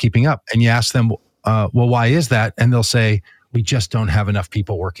keeping up. And you ask them, well, why is that? And they'll say, we just don't have enough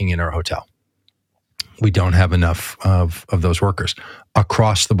people working in our hotel. We don't have enough of those workers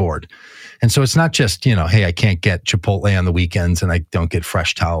across the board. And so it's not just, hey, I can't get Chipotle on the weekends and I don't get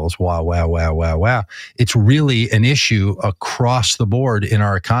fresh towels. Wow. It's really an issue across the board in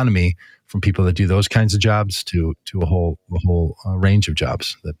our economy, from people that do those kinds of jobs to a whole range of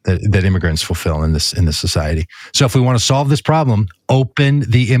jobs that immigrants fulfill in this society. So if we want to solve this problem, open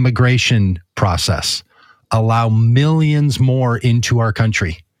the immigration process, allow millions more into our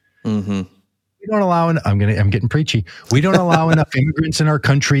country. Mm-hmm. We don't allow, I'm getting preachy. We don't allow enough immigrants in our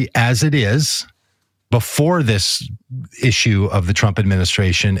country as it is before this issue of the Trump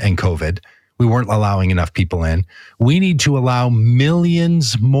administration and COVID. We weren't allowing enough people in. We need to allow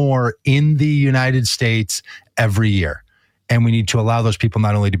millions more in the United States every year. And we need to allow those people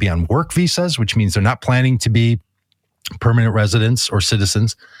not only to be on work visas, which means they're not planning to be permanent residents or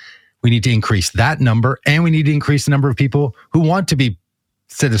citizens. We need to increase that number, and we need to increase the number of people who want to be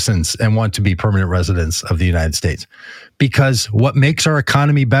citizens and want to be permanent residents of the United States. Because what makes our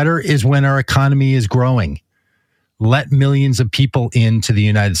economy better is when our economy is growing. Let millions of people into the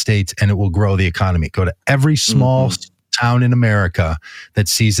United States and it will grow the economy. Go to every small town in America that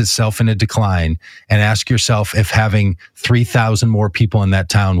sees itself in a decline and ask yourself if having 3,000 more people in that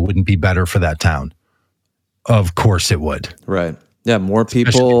town wouldn't be better for that town. Of course it would. Right. Yeah, more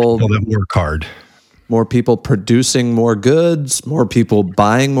people that work hard. More people producing more goods, more people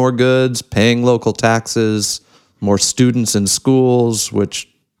buying more goods, paying local taxes, more students in schools,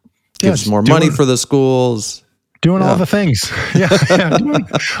 which gives more money for the schools. Doing all the things.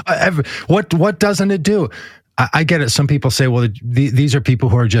 What doesn't it do? I get it. Some people say, well, these are people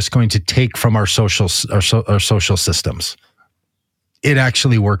who are just going to take from our social systems. It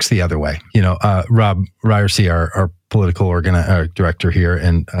actually works the other way. Rob Ryerson, our political director here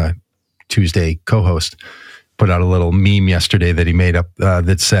and Tuesday co-host, put out a little meme yesterday that he made up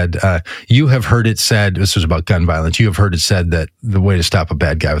that said, you have heard it said, this was about gun violence, you have heard it said that the way to stop a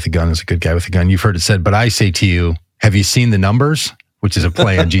bad guy with a gun is a good guy with a gun. You've heard it said, but I say to you, have you seen the numbers? which is a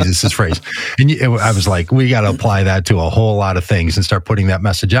play on Jesus's phrase. And I was like, we got to apply that to a whole lot of things and start putting that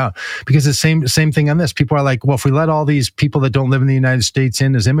message out, because the same thing on this. People are like, well, if we let all these people that don't live in the United States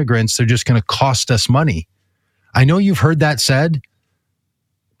in as immigrants, they're just going to cost us money. I know you've heard that said,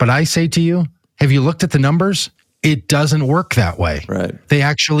 but I say to you, have you looked at the numbers? It doesn't work that way. Right. They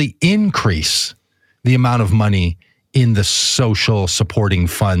actually increase the amount of money in the social supporting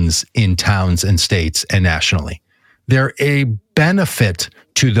funds in towns and states and nationally. They're a benefit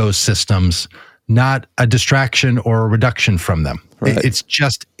to those systems, not a distraction or a reduction from them. Right. It's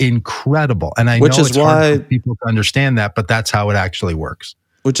just incredible. And I know it's hard for people to understand that, but that's how it actually works.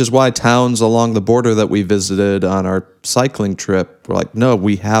 Which is why towns along the border that we visited on our cycling trip were like, no,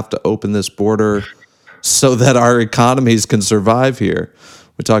 we have to open this border so that our economies can survive here.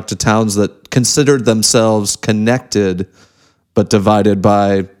 We talked to towns that considered themselves connected but divided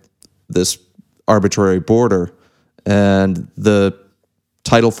by this arbitrary border. And the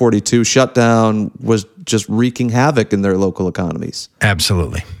Title 42 shutdown was just wreaking havoc in their local economies.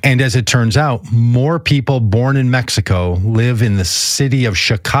 Absolutely. And as it turns out, more people born in Mexico live in the city of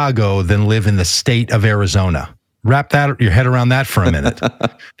Chicago than live in the state of Arizona. Wrap your head around that for a minute.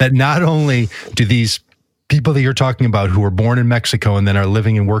 That not only do these people that you're talking about who were born in Mexico and then are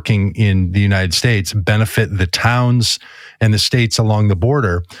living and working in the United States benefit the towns and the states along the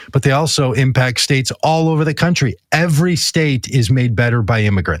border, but they also impact states all over the country. Every state is made better by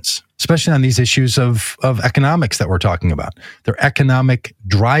immigrants, especially on these issues of economics that we're talking about. They're economic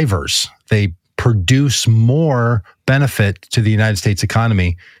drivers. They produce more benefit to the United States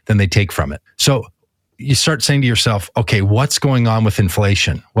economy than they take from it. So you start saying to yourself, okay, what's going on with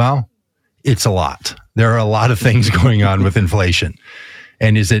inflation? Well, it's a lot. There are a lot of things going on with inflation.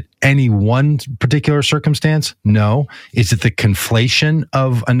 And is it any one particular circumstance? No. Is it the conflation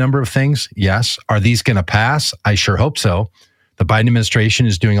of a number of things? Yes. Are these going to pass? I sure hope so. The Biden administration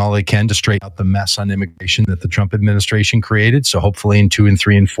is doing all they can to straighten out the mess on immigration that the Trump administration created. So hopefully in 2 and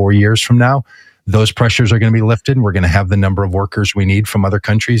 3 and 4 years from now, those pressures are going to be lifted. And we're going to have the number of workers we need from other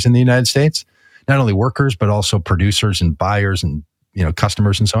countries in the United States. Not only workers, but also producers and buyers and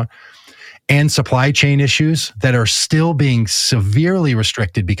customers and so on. And supply chain issues that are still being severely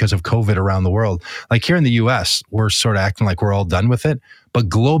restricted because of COVID around the world. Like here in the US, we're sort of acting like we're all done with it, but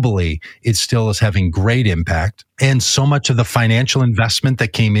globally, it still is having great impact. And so much of the financial investment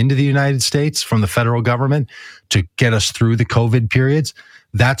that came into the United States from the federal government to get us through the COVID periods,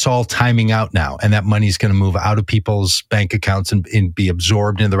 that's all timing out now. And that money is going to move out of people's bank accounts and be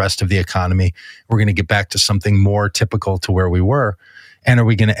absorbed in the rest of the economy. We're going to get back to something more typical to where we were. And are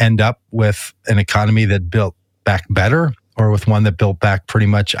we going to end up with an economy that built back better or with one that built back pretty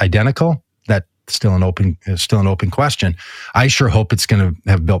much identical? That's still an open question. I sure hope it's going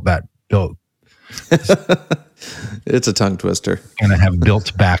to have built. It's a tongue twister. Going to have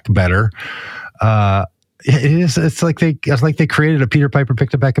built back better. It is. It's like they created a Peter Piper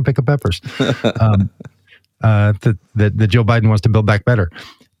picked a bag of pickled peppers. That Joe Biden wants to build back better.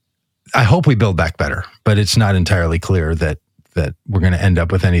 I hope we build back better, but it's not entirely clear that we're going to end up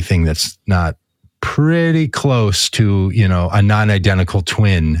with anything that's not pretty close to, a non-identical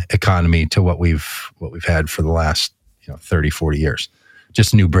twin economy to what we've had for the last, 30, 40 years.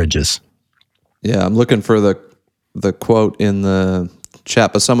 Just new bridges. Yeah, I'm looking for the quote in the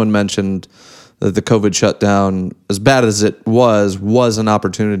chat, but someone mentioned that the COVID shutdown, as bad as it was an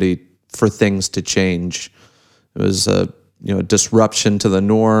opportunity for things to change. It was a disruption to the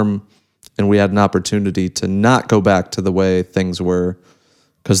norm. And we had an opportunity to not go back to the way things were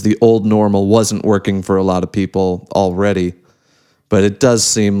because the old normal wasn't working for a lot of people already. But it does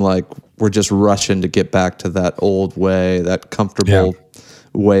seem like we're just rushing to get back to that old way, that comfortable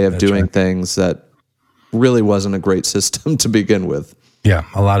way of doing things that really wasn't a great system to begin with. Yeah,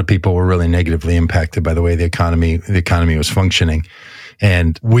 a lot of people were really negatively impacted by the way the economy was functioning.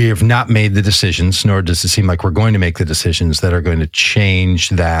 And we have not made the decisions, nor does it seem like we're going to make the decisions that are going to change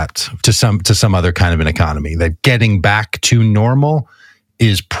that to some other kind of an economy. That getting back to normal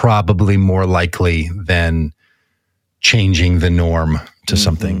is probably more likely than changing the norm to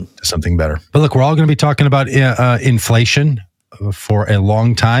something better. But look, we're all going to be talking about inflation for a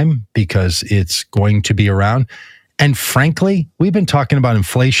long time because it's going to be around. And frankly, we've been talking about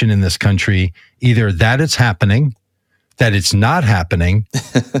inflation in this country, either that it's happening, that it's not happening,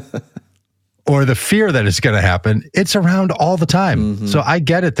 or the fear that it's going to happen. It's around all the time. Mm-hmm. So I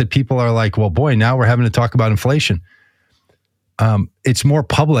get it that people are like, well, boy, now we're having to talk about inflation. It's more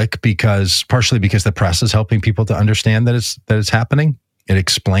public partially because the press is helping people to understand that it's happening. It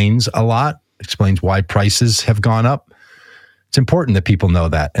explains a lot, explains why prices have gone up. It's important that people know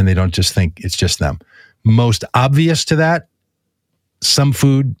that and they don't just think it's just them. Most obvious to that some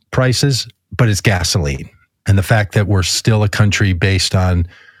food prices, but it's gasoline. And the fact that we're still a country based on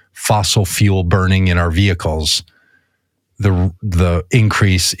fossil fuel burning in our vehicles, the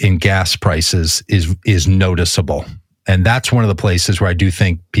increase in gas prices is noticeable. And that's one of the places where I do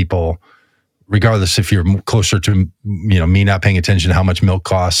think people, regardless if you're closer to, me not paying attention to how much milk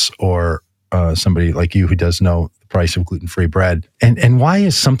costs, or somebody like you who does know the price of gluten-free bread. And why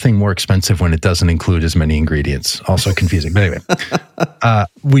is something more expensive when it doesn't include as many ingredients? Also confusing. But anyway,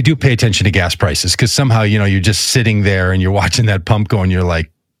 we do pay attention to gas prices because somehow, you're just sitting there and you're watching that pump go and you're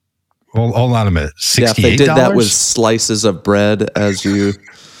like, well, hold on a minute, $68? Yeah, if they did that with slices of bread as you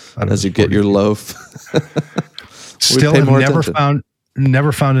get your loaf. Still have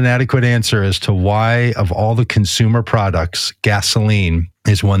never found an adequate answer as to why, of all the consumer products, gasoline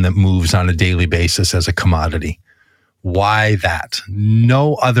is one that moves on a daily basis as a commodity. Why that?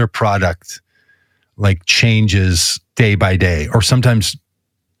 No other product changes day by day, or sometimes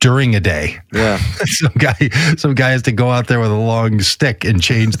during a day. Yeah. some guy has to go out there with a long stick and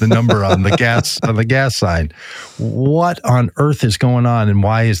change the number on the gas sign. What on earth is going on, and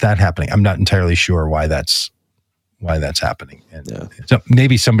why is that happening? I'm not entirely sure why that's happening. And so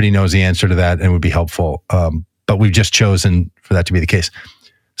maybe somebody knows the answer to that and would be helpful. But we've just chosen for that to be the case.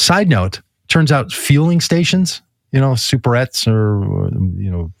 Side note, turns out fueling stations, superettes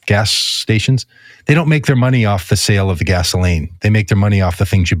or, gas stations, they don't make their money off the sale of the gasoline. They make their money off the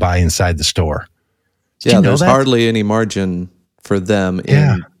things you buy inside the store. Yeah, there's hardly any margin for them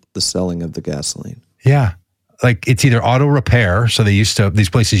in the selling of the gasoline. Yeah. It's either auto repair. So these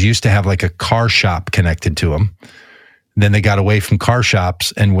places used to have a car shop connected to them. Then they got away from car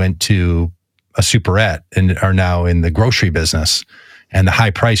shops and went to a superette and are now in the grocery business and the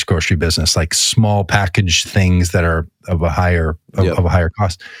high price grocery business, like small package things that are of a higher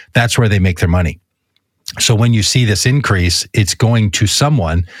cost. That's where they make their money. So when you see this increase, it's going to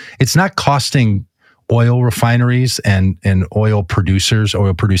someone. It's not costing oil refineries and oil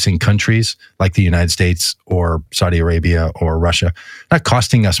producing countries like the United States or Saudi Arabia or Russia, not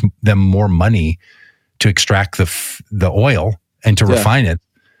costing them more money to extract the oil and to refine it.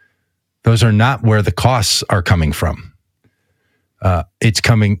 Those are not where the costs are coming from. It's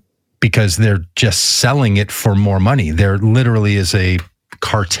coming because they're just selling it for more money. There literally is a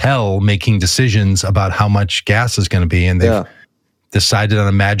cartel making decisions about how much gas is going to be, and they've decided on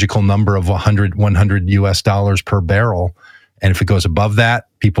a magical number of $100 US per barrel. And if it goes above that,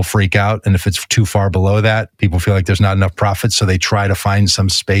 people freak out. And if it's too far below that, people feel like there's not enough profit. So they try to find some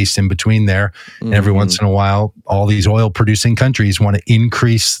space in between there. Mm-hmm. And every once in a while, all these oil producing countries want to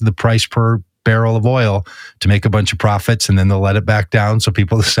increase the price per barrel of oil to make a bunch of profits. And then they'll let it back down so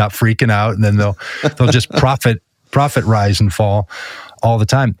people stop freaking out. And then they'll just profit rise and fall all the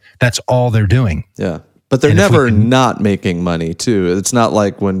time. That's all they're doing. Yeah. But they're never not making money too. It's not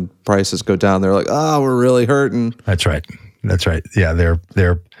like when prices go down, they're like, we're really hurting. That's right. Yeah,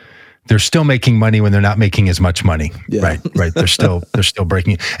 they're still making money when they're not making as much money. Yeah. Right. They're still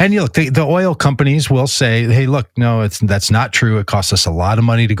breaking. And look, the oil companies will say, "Hey, look, no, that's not true. It costs us a lot of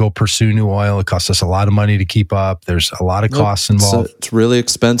money to go pursue new oil. It costs us a lot of money to keep up. There's a lot of costs involved. So it's really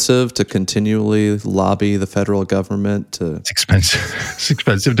expensive to continually lobby the federal government to. It's expensive. It's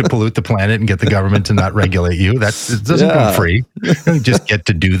expensive to pollute the planet and get the government to not regulate you. It doesn't come free. You don't just get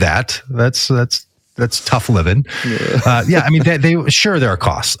to do that. That's tough living. Yeah. I mean, they sure there are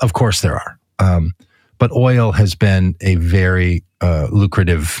costs. Of course there are. But oil has been a very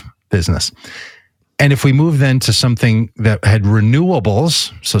lucrative business. And if we move then to something that had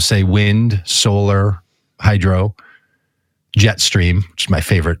renewables, so say wind, solar, hydro, jet stream, which is my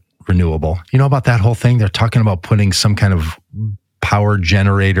favorite renewable. You know about that whole thing? They're talking about putting some kind of power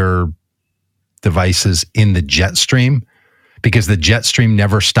generator devices in the jet stream because the jet stream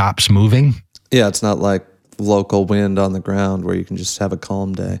never stops moving. Yeah, it's not like local wind on the ground where you can just have a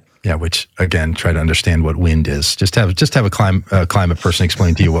calm day. Yeah, which again, try to understand what wind is. Just have a climate person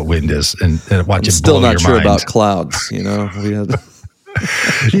explain to you what wind is, and watch it blow your mind. Still not sure about clouds. We had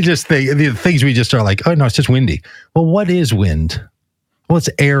you just think the things we just are like, oh no, it's just windy. Well, what is wind? Well, it's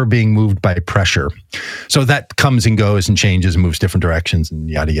air being moved by pressure. So that comes and goes and changes and moves different directions and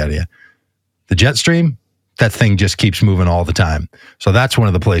yada yada yada. The jet stream. That thing just keeps moving all the time. So that's one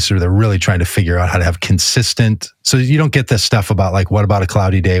of the places where they're really trying to figure out how to have consistent. So you don't get this stuff about what about a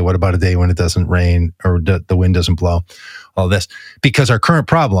cloudy day? What about a day when it doesn't rain or the wind doesn't blow? All this. Because our current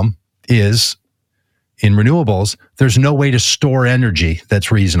problem is in renewables, there's no way to store energy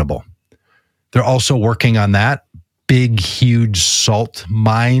that's reasonable. They're also working on that. Big, huge salt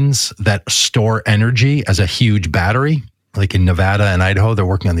mines that store energy as a huge battery. Like in Nevada and Idaho, they're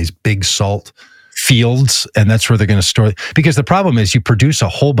working on these big salt fields, and that's where they're going to store it. Because the problem is you produce a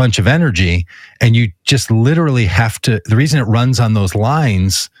whole bunch of energy and you just literally have to, the reason it runs on those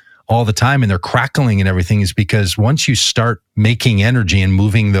lines all the time and they're crackling and everything is because once you start making energy and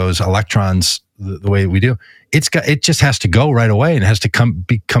moving those electrons the way we do, it just has to go right away and it has to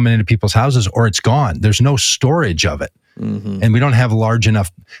be coming into people's houses or it's gone. There's no storage of it. Mm-hmm. And we don't have large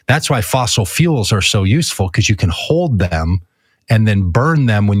enough. That's why fossil fuels are so useful, because you can hold them and then burn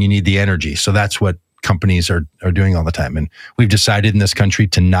them when you need the energy. So that's what companies are doing all the time. And we've decided in this country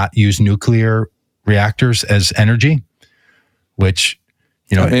to not use nuclear reactors as energy, which,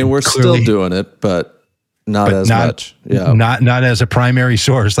 you know, I mean, we're still doing it, but not as much. Yeah. Not as a primary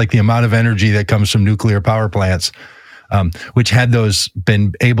source, like the amount of energy that comes from nuclear power plants, which had those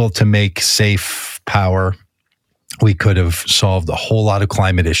been able to make safe power, we could have solved a whole lot of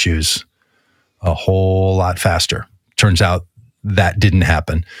climate issues a whole lot faster. Turns out that didn't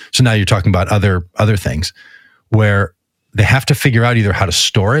happen. So now you're talking about other things where they have to figure out either how to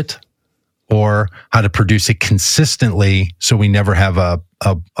store it or how to produce it consistently so we never have a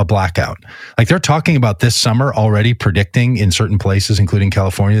blackout. Like they're talking about this summer already, predicting in certain places, including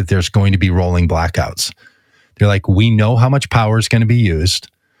California, that there's going to be rolling blackouts. They're like, we know how much power is going to be used.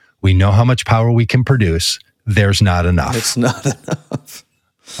 We know how much power we can produce. There's not enough. It's not enough.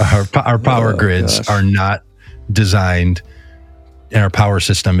 Our power grids are not designed, and our power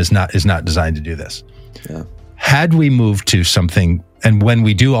system is not designed to do this. Yeah. Had we moved to something, and when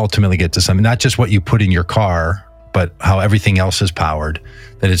we do ultimately get to something, not just what you put in your car, but how everything else is powered,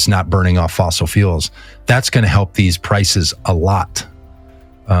 that it's not burning off fossil fuels, that's going to help these prices a lot.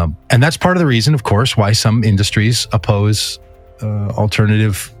 And that's part of the reason, of course, why some industries oppose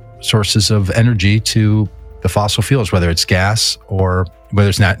alternative sources of energy to the fossil fuels, whether it's gas or whether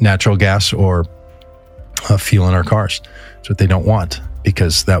it's natural gas or fuel in our cars. It's what they don't want,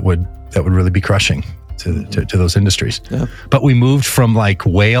 because that would really be crushing to those industries. Yeah. But we moved from like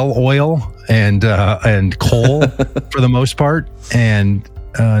whale oil and coal for the most part, and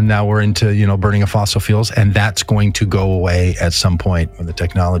now we're into, you know, burning of fossil fuels, and that's going to go away at some point when the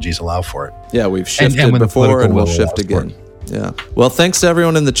technologies allow for it. Yeah, we've shifted before and we'll shift again. Yeah. Well, thanks to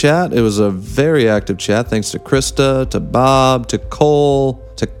everyone in the chat. It was a very active chat. Thanks to Krista, to Bob, to Cole,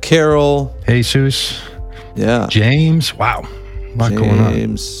 to Carol. Jesus. Yeah. James. Wow. A lot going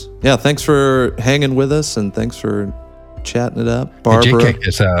on. Yeah, thanks for hanging with us and thanks for chatting it up. Barbara.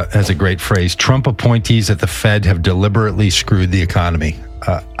 JK has a great phrase. Trump appointees at the Fed have deliberately screwed the economy.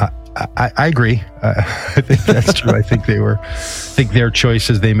 I agree. I think that's true. I think their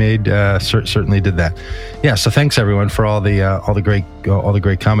choices they made certainly did that. Yeah. So thanks everyone for all the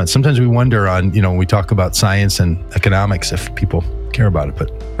great comments. Sometimes we wonder on, you know, when we talk about science and economics if people care about it,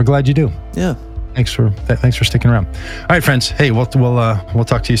 but we're glad you do. Yeah. Thanks for sticking around. All right, friends. Hey, we'll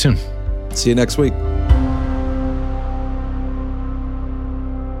talk to you soon. See you next week.